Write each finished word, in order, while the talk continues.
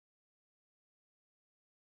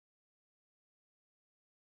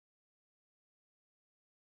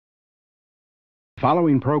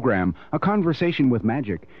Following program, A Conversation with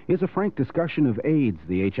Magic, is a frank discussion of AIDS,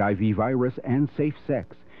 the HIV virus, and safe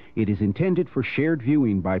sex. It is intended for shared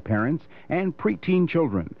viewing by parents and preteen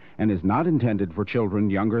children, and is not intended for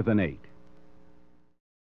children younger than 8.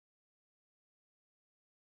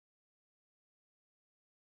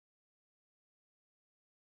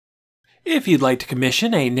 If you'd like to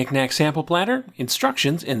commission a knick-knack sample platter,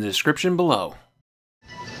 instructions in the description below.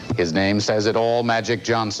 His name says it all, Magic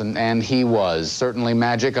Johnson, and he was certainly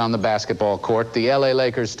magic on the basketball court. The LA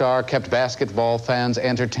Lakers star kept basketball fans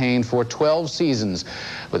entertained for 12 seasons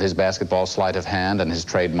with his basketball sleight of hand and his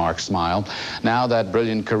trademark smile. Now that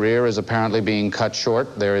brilliant career is apparently being cut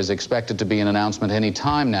short. There is expected to be an announcement any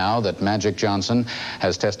time now that Magic Johnson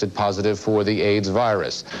has tested positive for the AIDS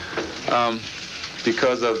virus.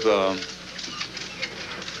 Because of the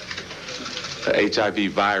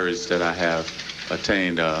HIV virus that I have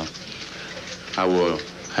attained, I will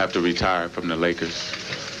have to retire from the Lakers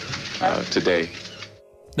today.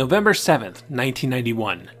 November 7th,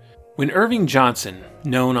 1991. When Irving Johnson,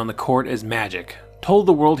 known on the court as Magic, told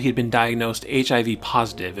the world he had been diagnosed HIV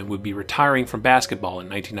positive and would be retiring from basketball in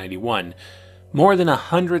 1991, more than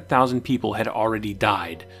 100,000 people had already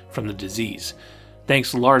died from the disease,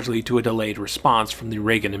 thanks largely to a delayed response from the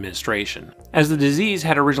Reagan administration. As the disease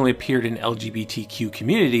had originally appeared in LGBTQ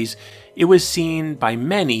communities, it was seen by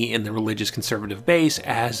many in the religious conservative base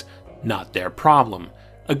as not their problem.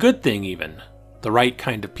 A good thing even. The right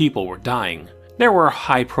kind of people were dying. There were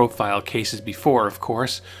high-profile cases before, of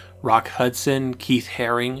course. Rock Hudson, Keith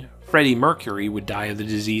Haring, Freddie Mercury would die of the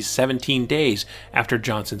disease 17 days after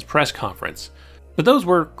Johnson's press conference. But those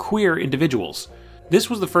were queer individuals. This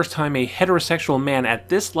was the first time a heterosexual man at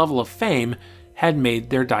this level of fame had made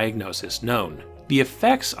their diagnosis known. The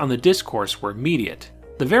effects on the discourse were immediate.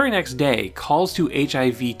 The very next day, calls to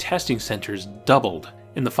HIV testing centers doubled.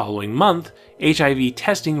 In the following month, HIV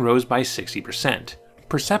testing rose by 60%.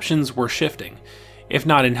 Perceptions were shifting. If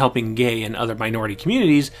not in helping gay and other minority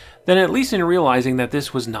communities, then at least in realizing that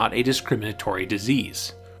this was not a discriminatory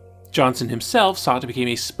disease. Johnson himself sought to become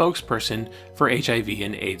a spokesperson for HIV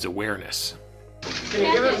and AIDS awareness. Can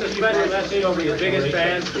you give us a special message over your biggest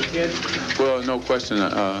fans, the kids? Well, no question.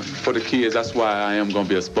 For the kids, that's why I am going to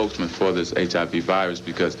be a spokesman for this HIV virus,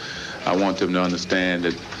 because I want them to understand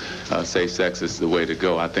that safe sex is the way to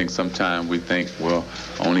go. I think sometimes we think, well,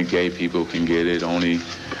 only gay people can get it,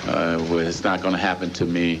 well, it's not going to happen to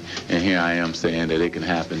me. And here I am saying that it can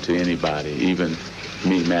happen to anybody, even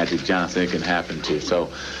me, Magic Johnson, it can happen to. So,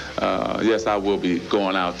 yes, I will be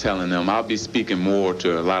going out telling them. I'll be speaking more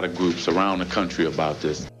to a lot of groups around the country about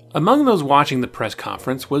this. Among those watching the press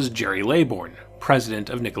conference was Jerry Laybourne, president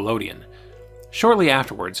of Nickelodeon. Shortly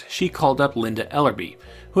afterwards, she called up Linda Ellerbee,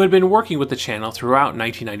 who had been working with the channel throughout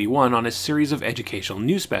 1991 on a series of educational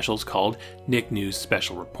news specials called Nick News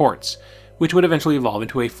Special Reports, which would eventually evolve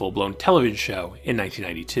into a full-blown television show in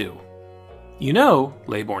 1992. You know,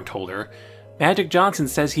 Laybourne told her, Magic Johnson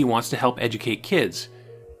says he wants to help educate kids.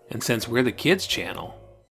 And since we're the kids channel...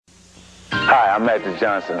 Hi, I'm Atthis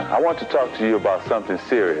Johnson. I want to talk to you about something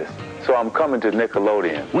serious. So I'm coming to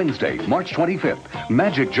Nickelodeon. Wednesday, March 25th,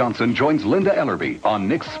 Magic Johnson joins Linda Ellerbee on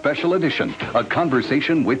Nick's Special Edition, A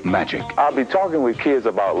Conversation with Magic. I'll be talking with kids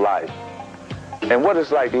about life and what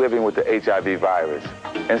it's like living with the HIV virus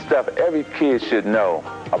and stuff every kid should know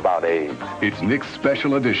about AIDS. It's Nick's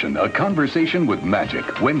Special Edition, A Conversation with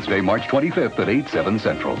Magic, Wednesday, March 25th at 8, 7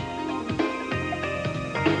 Central.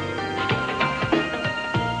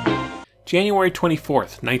 January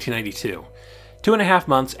 24th, 1992. 2.5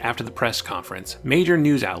 months after the press conference, major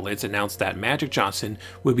news outlets announced that Magic Johnson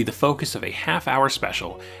would be the focus of a half-hour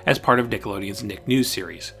special as part of Nickelodeon's Nick News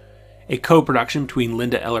series. A co-production between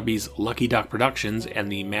Linda Ellerbee's Lucky Duck Productions and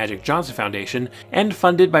the Magic Johnson Foundation, and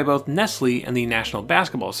funded by both Nestle and the National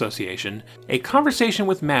Basketball Association, A Conversation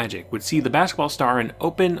with Magic would see the basketball star in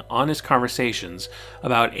open, honest conversations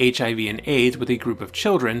about HIV and AIDS with a group of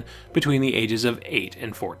children between the ages of 8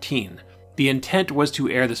 and 14. The intent was to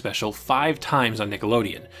air the special 5 times on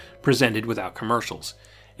Nickelodeon, presented without commercials,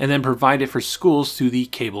 and then provide it for schools through the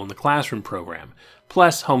Cable in the Classroom program,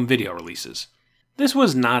 plus home video releases. This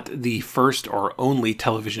was not the first or only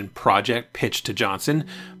television project pitched to Johnson,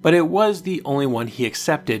 but it was the only one he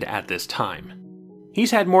accepted at this time.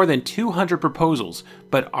 He's had more than 200 proposals,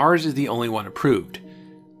 but ours is the only one approved.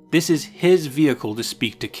 This is his vehicle to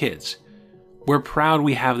speak to kids. We're proud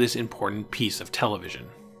we have this important piece of television.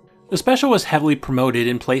 The special was heavily promoted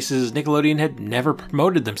in places Nickelodeon had never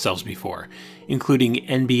promoted themselves before, including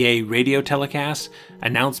NBA radio telecasts,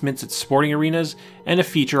 announcements at sporting arenas, and a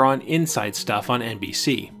feature on Inside Stuff on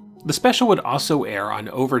NBC. The special would also air on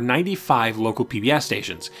over 95 local PBS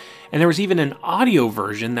stations, and there was even an audio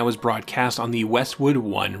version that was broadcast on the Westwood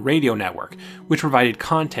One radio network, which provided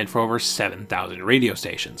content for over 7,000 radio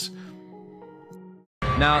stations.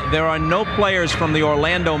 Now, there are no players from the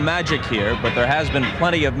Orlando Magic here, but there has been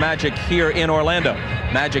plenty of Magic here in Orlando.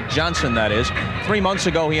 Magic Johnson, that is. 3 months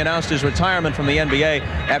ago, he announced his retirement from the NBA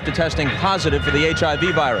after testing positive for the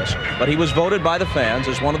HIV virus. But he was voted by the fans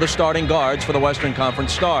as one of the starting guards for the Western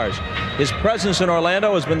Conference Stars. His presence in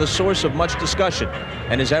Orlando has been the source of much discussion,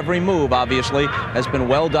 and his every move, obviously, has been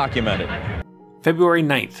well documented. February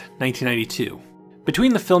 9th, 1992.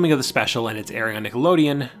 Between the filming of the special and its airing on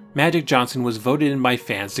Nickelodeon, Magic Johnson was voted in by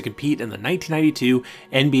fans to compete in the 1992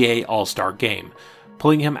 NBA All-Star Game,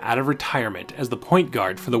 pulling him out of retirement as the point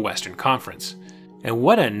guard for the Western Conference. And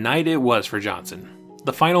what a night it was for Johnson.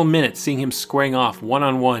 The final minutes seeing him squaring off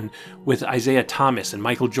one-on-one with Isaiah Thomas and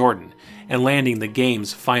Michael Jordan, and landing the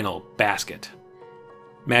game's final basket.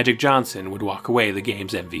 Magic Johnson would walk away the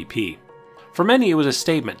game's MVP. For many, it was a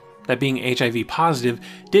statement that being HIV positive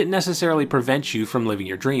didn't necessarily prevent you from living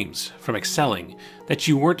your dreams, from excelling, that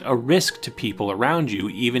you weren't a risk to people around you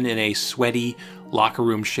even in a sweaty, locker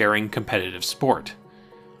room sharing competitive sport.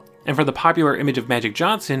 And for the popular image of Magic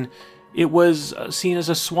Johnson, it was seen as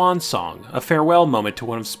a swan song, a farewell moment to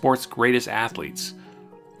one of sport's greatest athletes.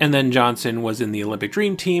 And then Johnson was in the Olympic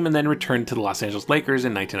Dream Team and then returned to the Los Angeles Lakers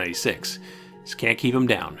in 1996. Just can't keep him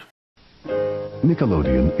down.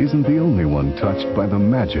 Nickelodeon isn't the only one touched by the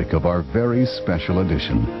magic of our very special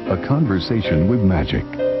edition, A Conversation with Magic,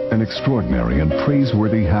 an extraordinary and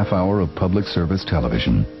praiseworthy half-hour of public service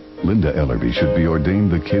television. Linda Ellerbee should be ordained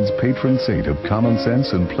the kids' patron saint of common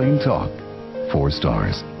sense and plain talk. 4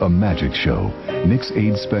 stars, a magic show. Nick's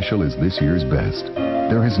AIDS special is this year's best.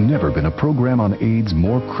 There has never been a program on AIDS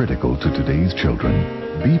more critical to today's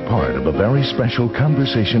children. Be part of a very special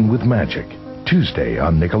Conversation with Magic, Tuesday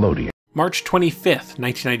on Nickelodeon. March 25th,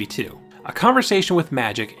 1992. A Conversation with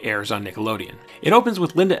Magic airs on Nickelodeon. It opens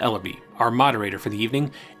with Linda Ellerbee, our moderator for the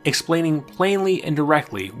evening, explaining plainly and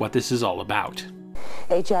directly what this is all about.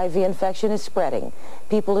 HIV infection is spreading.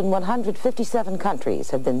 People in 157 countries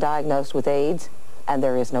have been diagnosed with AIDS, and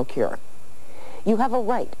there is no cure. You have a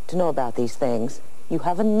right to know about these things. You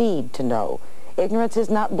have a need to know. Ignorance is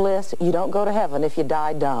not bliss. You don't go to heaven if you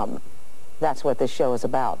die dumb. That's what this show is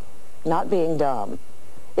about, not being dumb.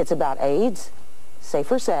 It's about AIDS,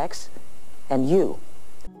 safer sex, and you.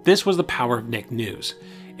 This was the power of Nick News.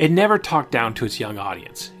 It never talked down to its young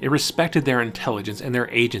audience. It respected their intelligence and their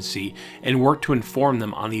agency and worked to inform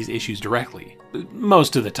them on these issues directly.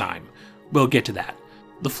 Most of the time. We'll get to that.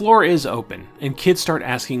 The floor is open, and kids start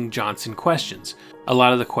asking Johnson questions. A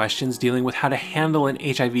lot of the questions dealing with how to handle an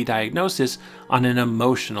HIV diagnosis on an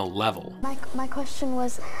emotional level. My question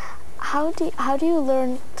was, how do you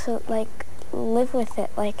learn to live with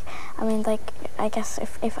it? I guess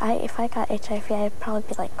if I got HIV, I'd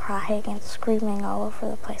probably be crying and screaming all over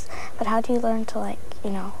the place. But how do you learn to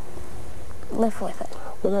live with it?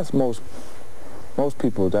 Well, that's most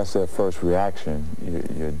people. That's their first reaction.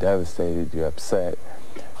 You're devastated. You're upset.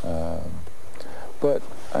 But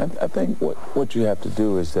I think what you have to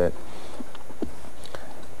do is that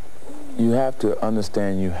you have to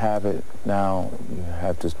understand you have it now. You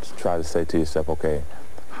have to try to say to yourself, okay,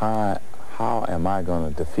 how am I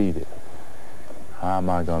going to defeat it? How am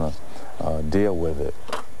I going to deal with it?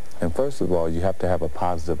 And first of all, you have to have a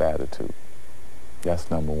positive attitude.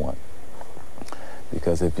 That's number one.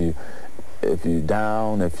 Because if you're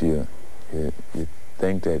down, if you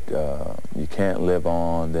think that you can't live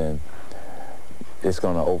on, then it's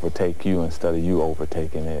going to overtake you instead of you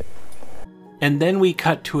overtaking it. And then we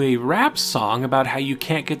cut to a rap song about how you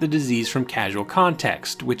can't get the disease from casual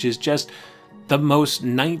context, which is just the most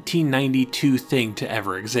 1992 thing to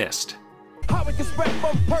ever exist. How it can spread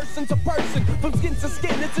from person to person, from skin to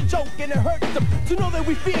skin, it's a joke and it hurts them to know that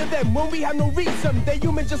we fear them when we have no reason. They're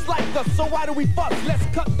human just like us, so why do we fuss? Let's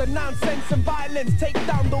cut the nonsense and violence, take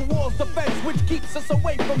down the wall's defense, which keeps us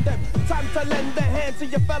away from them. Time to lend a hand to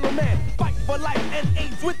your fellow man, fight for life and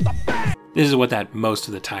AIDS with the bang. This is what that most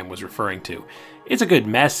of the time was referring to. It's a good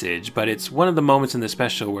message, but it's one of the moments in the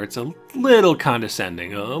special where it's a little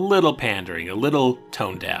condescending, a little pandering, a little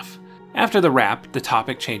tone deaf. After the rap, the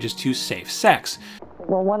topic changes to safe sex.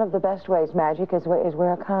 Well, one of the best ways, Magic, is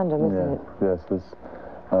wear a condom, isn't it? Yes, the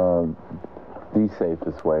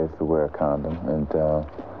safest way is to wear a condom. And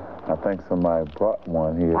I think somebody brought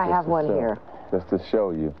one here. I have one here. Just to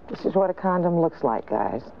show you. This is what a condom looks like,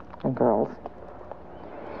 guys and girls.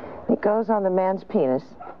 It goes on the man's penis,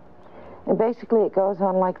 and basically it goes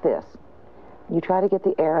on like this. You try to get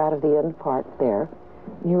the air out of the end part there.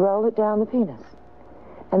 You roll it down the penis.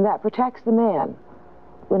 And that protects the man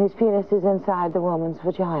when his penis is inside the woman's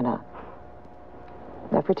vagina.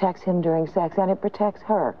 That protects him during sex, and it protects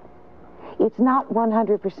her. It's not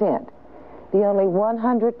 100%. The only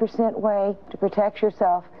 100% way to protect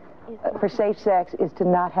yourself for safe sex is to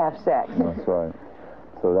not have sex. That's right.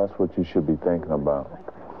 So that's what you should be thinking about.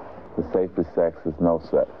 The safest sex is no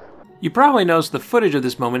sex. You probably noticed the footage of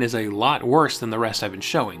this moment is a lot worse than the rest I've been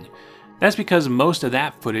showing. That's because most of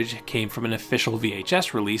that footage came from an official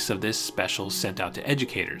VHS release of this special sent out to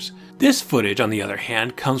educators. This footage, on the other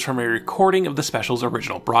hand, comes from a recording of the special's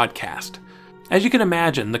original broadcast. As you can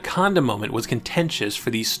imagine, the condom moment was contentious for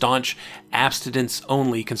these staunch,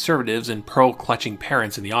 abstinence-only conservatives and pearl-clutching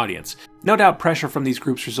parents in the audience. No doubt pressure from these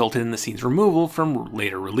groups resulted in the scene's removal from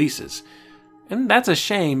later releases. And that's a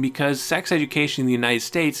shame because sex education in the United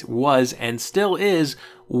States was, and still is,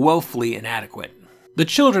 woefully inadequate. The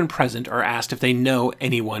children present are asked if they know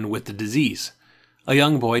anyone with the disease. A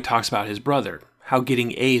young boy talks about his brother, how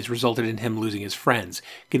getting AIDS resulted in him losing his friends,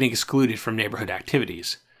 getting excluded from neighborhood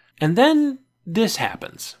activities. And then this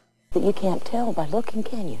happens. That you can't tell by looking,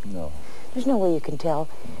 can you? No. There's no way you can tell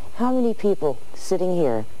how many people sitting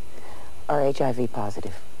here are HIV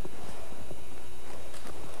positive.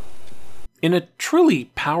 In a truly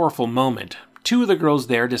powerful moment, two of the girls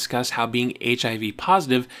there discuss how being HIV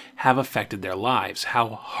positive have affected their lives, how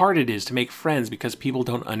hard it is to make friends because people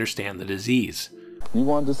don't understand the disease. You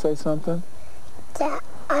wanted to say something? That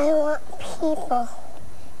I want people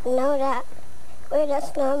to know that we're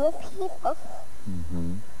just normal people.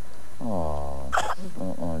 Mm-hmm. Aww.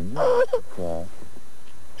 You don't have to cry.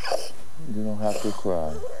 You don't have to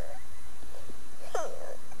cry.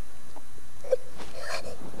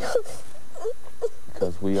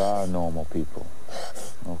 Because we are normal people,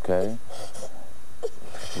 okay?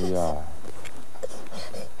 We are.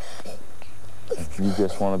 You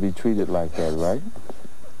just want to be treated like that, right?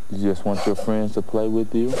 You just want your friends to play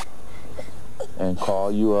with you and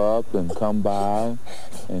call you up and come by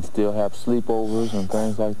and still have sleepovers and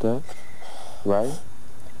things like that, right?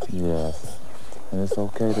 Yes. And it's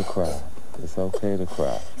okay to cry. It's okay to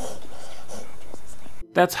cry.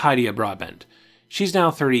 That's Heidi Broadbent. She's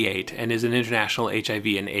now 38 and is an international HIV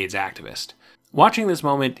and AIDS activist. Watching this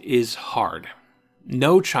moment is hard.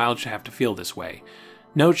 No child should have to feel this way.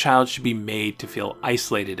 No child should be made to feel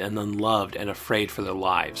isolated and unloved and afraid for their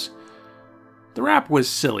lives. The rap was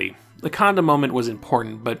silly. The condom moment was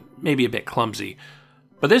important, but maybe a bit clumsy.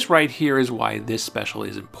 But this right here is why this special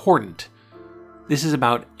is important. This is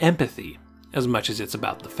about empathy as much as it's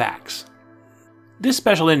about the facts. This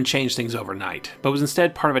special didn't change things overnight, but was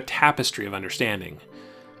instead part of a tapestry of understanding.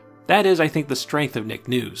 That is, I think, the strength of Nick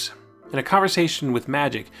News, and A Conversation with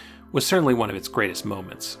Magic was certainly one of its greatest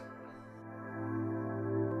moments.